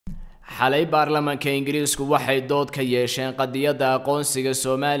xalay Baarlamanka Ingiriisku waxay dood ka yeesheen qadiyadda aqoonsiga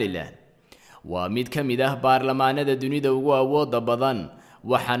Somaliland. Waa mid ka mid ah baarlamaanada dunida ugu awoodda badan,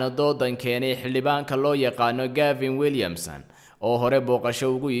 waxaana doodan keenay xildhibaanka loo yaqaano Gavin Williamson oo hore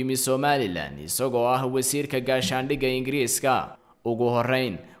booqasho ugu yimi Somaliland isagoo ah wasiirka gaashaandhigga Ingiriiska. Ugu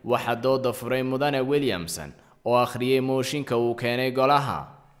horeyn waxa dooda furay mudane Williamson oo akhriyay mooshinka uu keenay golaha.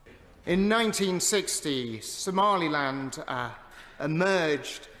 In 1960, Somaliland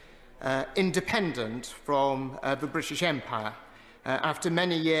emerged independent from the British Empire after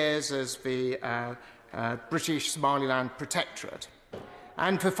many years as the British Somaliland Protectorate.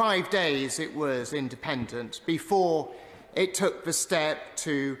 And for 5 days it was independent before it took the step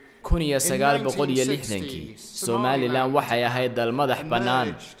to 1960 Somaliland waxay ahayd dal madax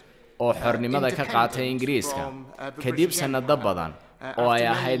bannaan oo xornimada ka qaatay Ingiriiska kadib sanado badan oo ay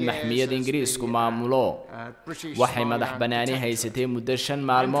ahayd maxmiyad Ingiriisku maamulo. waxay madax bannaani haysatay muddo 5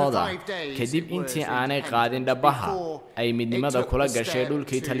 maalmood kadib intii aanay qaadin dhabaha ay midnimada kula gashay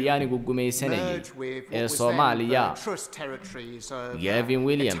dhulkii Talyaanigu gumaysanayay ee Soomaaliya. Gavin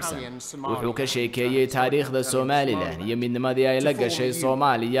Williamson wuxuu ka sheekeeyay taariikhda Somaliland iyo midnimadii ay la gashay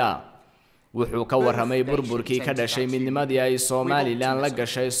Soomaaliya. wuxuu ka warramay burburkii ka dhashay midnimadii ay Somaliland la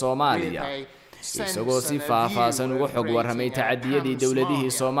gashay Soomaaliya, isagoo si faahfaahsan ugu xog warramay tacadiyadii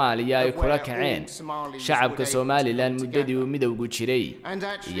dawladihii Soomaaliya ay kula kaceen shacabka Somaliland muddadii uu midowgu jiray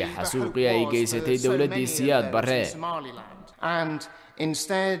iyo xasuuqii ay geysatay dawladdii Siyaad Barre. And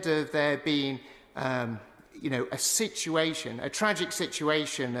instead of there being a tragic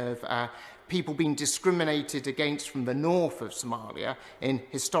situation of people being discriminated against from the north of Somalia in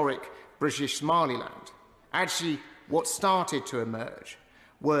historic British Somaliland, actually what started to emerge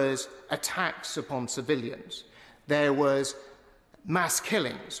was attacks upon civilians. There was mass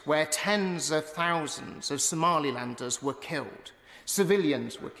killings where tens of thousands of Somalilanders were killed.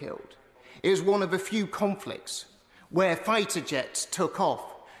 Civilians were killed. It was one of the few conflicts where fighter jets took off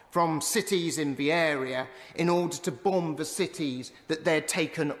from cities in the area in order to bomb the cities that they'd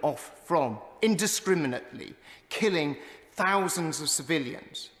taken off from, indiscriminately, killing thousands of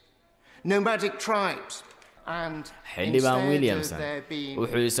civilians. Nomadic tribes. Xildhibaan Williamson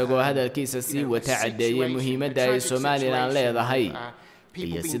wuxuu isagoo hadalkiisa sii wata cadeeyay muhiimadda ay Somaliland leedahay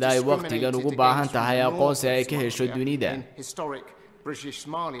iyo sida ay waqtigan ugu baahan tahay aqoonsi ay ka hesho dunida.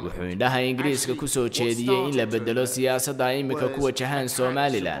 wuxuu indhaha Ingiriiska ku soo jeediyay in la bedelo siyaasadda imika ku wajahan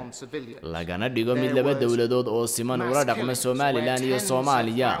Somaliland lagana dhigo mid laba dawladood oo siman ula dhaqma Somaliland iyo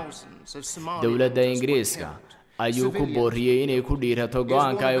Soomaaliya. dawladda Ingiriiska ayuu ku booriyay inay ku dhiirato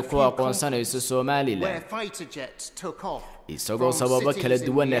go'aanka ay ku aqoonsanayso Somaliland, isagoo sababo kala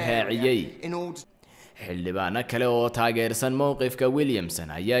duwan raaciyay. xildhibaano kale oo taageersan mowqifka Williamson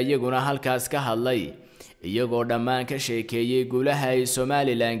ayaa iyaguna halkaas ka hadlay, iyagoo dhammaan ka sheekeeyay guulaha ay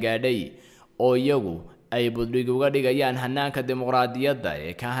Somaliland gaadhay oo iyagu ay budhig uga dhigayaan hanaanka dimuqraadiyadda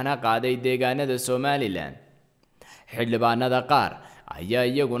ee ka hana qaaday deegaanada Somaliland. xildhibaanada qaar ayaa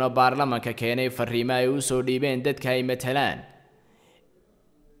iyaguna baarlamanka keenay fariimo ay u soo dhiibeen dadka ay matalaan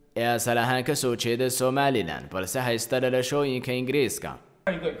ee asal ahaan ka soo jeeda Somaliland balse haysta dhalashooyinka Ingiriiska.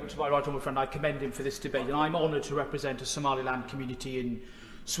 I'm grateful to my right honourable friend. I commend him for this debate, and I'm honoured to represent a Somaliland community in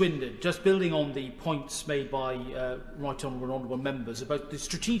Swindon. Just building on the points made by right honourable members about the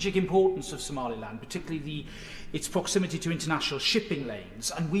strategic importance of Somaliland, particularly its proximity to international shipping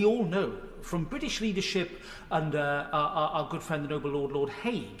lanes. And we all know from British leadership under our good friend the noble Lord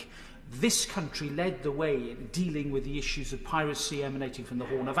Haig, this country led the way in dealing with the issues of piracy emanating from the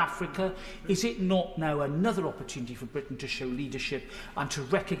Horn of Africa. Is it not now another opportunity for Britain to show leadership and to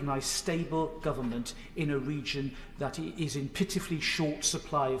recognise stable government in a region that is in pitifully short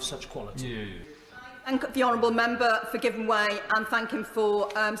supply of such quality? Yeah. Thank the honourable member for giving way and thank him for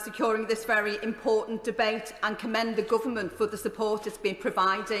securing this very important debate, and commend the government for the support it's been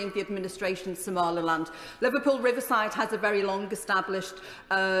providing the administration of Somaliland. Liverpool Riverside has a very long established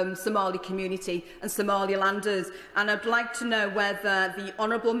Somali community and Somalilanders, and I'd like to know whether the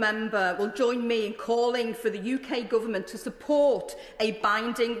honourable member will join me in calling for the UK government to support a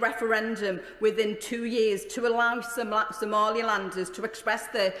binding referendum within 2 years to allow Somalilanders to express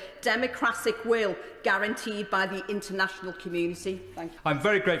their democratic will guaranteed by the international community. Thank you. I'm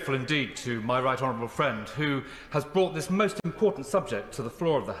very grateful indeed to my right honourable friend who has brought this most important subject to the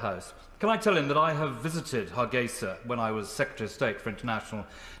floor of the House. Can I tell him that I have visited Hargeisa when I was Secretary of State for International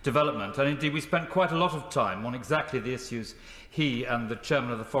Development, and indeed we spent quite a lot of time on exactly the issues he and the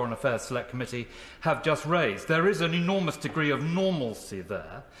chairman of the Foreign Affairs Select Committee have just raised. There is an enormous degree of normalcy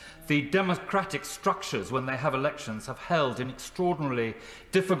there. The democratic structures, when they have elections, have held in extraordinarily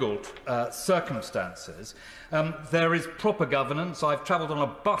difficult circumstances. There is proper governance. I've travelled on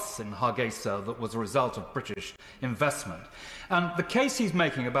a bus in Hargeisa that was a result of British investment. And the case he's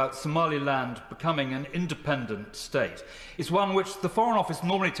making about Somaliland becoming an independent state is one which the Foreign Office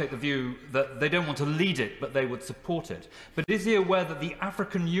normally take the view that they don't want to lead it, but they would support it. But is he aware that the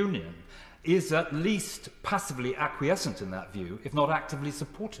African Union is at least passively acquiescent in that view, if not actively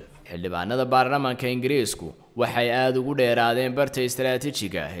supportive? Xildhibaanada Baarlamanka Ingiriisku waxay aad ugu dheeraadeen barta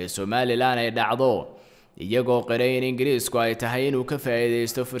istaraatiijiga ee Somaliland ay dhacdo iyagoo qiray in Ingiriisku ay tahay inuu ka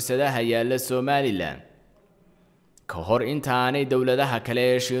faa'iideysto fursadaha yaalla Somaliland ka hor inta aanay dawladaha kale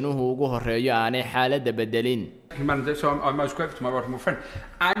ee Shiinuhu ugu horeeyo aanay xaaladda bedelin. So I'm most grateful to my right honourable friend.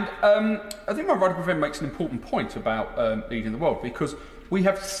 And I think my right honourable friend makes an important point about leading the world, because we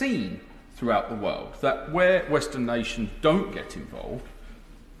have seen throughout the world that where Western nations don't get involved,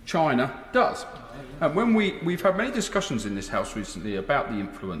 China does. And when we've had many discussions in this House recently about the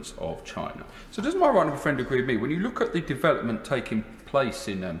influence of China. So does my right honourable friend agree with me, when you look at the development taking place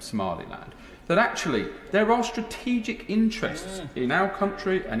in Somaliland, that actually there are strategic interests in our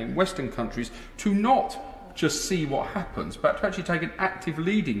country and in Western countries to not just see what happens, but to actually take an active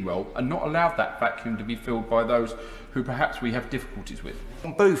leading role and not allow that vacuum to be filled by those who perhaps we have difficulties with?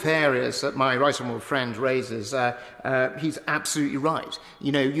 On both areas that my right honourable friend raises, he's absolutely right.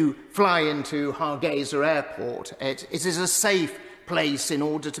 You know, you fly into Hargeisa Airport, it is a safe place in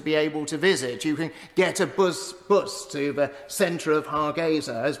order to be able to visit. You can get a bus to the centre of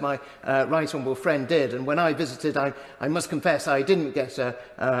Hargeisa, as my right honourable friend did. And when I visited, I must confess I didn't get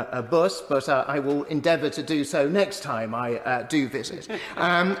a bus, but I will endeavour to do so next time I do visit.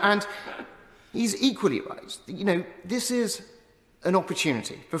 And he's equally right. You know, this is an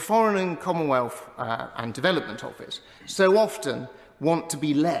opportunity. The Foreign and Commonwealth and Development Office so often want to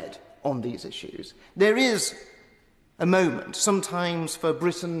be led on these issues. There is a moment sometimes for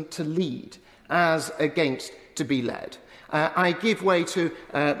Britain to lead as against to be led. I give way to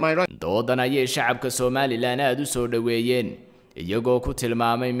my right. Doodan ayay shacabka Somaliland aad u soo dhaweeyeen iyagoo ku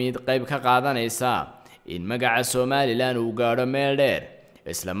tilmaamay mid qayb ka qaadanaysa in magaca Somaliland uu gaadho meel dheer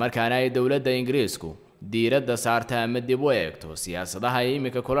isla markaana ay dawladda Ingiriisku diiradda saarta ama dib u eegto siyaasadaha ay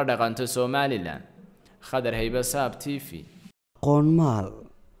imika kula dhaqanto Somaliland. Khadar Hayba Saab TV. Qoonmaal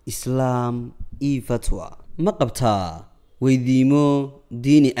Islaam iyo fatwa ma qabtaa weydiimo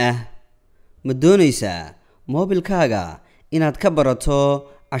diini ah ma doonaysaa moobilkaaga inaad ka barato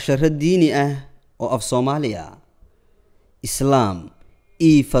casharo diini ah oo af Soomaaliya Islaam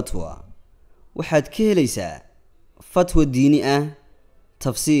iyo fatwa waxaad ka helaysaa fatwa diini ah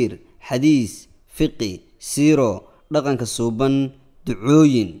tafsiir xadiis fiqi siiro dhaqanka suuban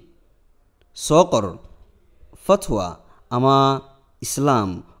ducooyin soo qor fatwa ama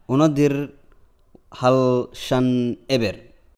Islaam una dir hal shan eber